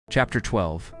Chapter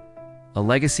 12. A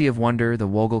Legacy of Wonder. The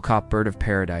Woggle bird of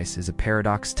paradise is a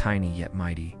paradox, tiny yet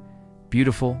mighty,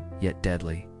 beautiful yet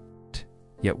deadly,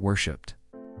 yet worshipped.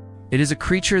 It is a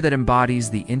creature that embodies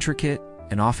the intricate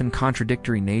and often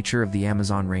contradictory nature of the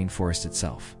Amazon rainforest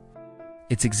itself.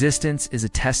 Its existence is a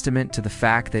testament to the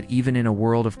fact that even in a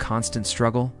world of constant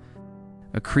struggle,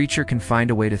 a creature can find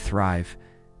a way to thrive,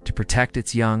 to protect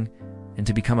its young, and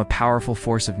to become a powerful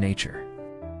force of nature.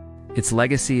 Its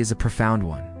legacy is a profound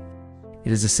one.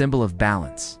 It is a symbol of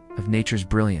balance, of nature's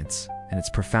brilliance, and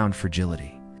its profound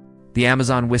fragility. The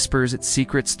Amazon whispers its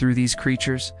secrets through these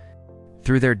creatures,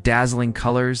 through their dazzling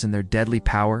colors and their deadly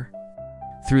power,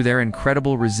 through their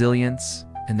incredible resilience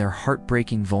and their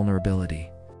heartbreaking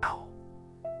vulnerability.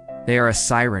 They are a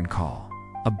siren call,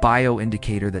 a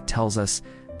bio-indicator that tells us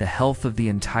the health of the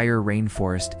entire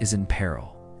rainforest is in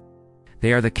peril.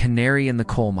 They are the canary in the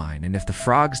coal mine, and if the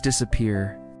frogs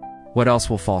disappear, what else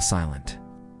will fall silent?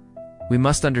 We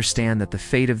must understand that the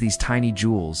fate of these tiny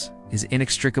jewels is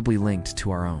inextricably linked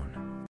to our own.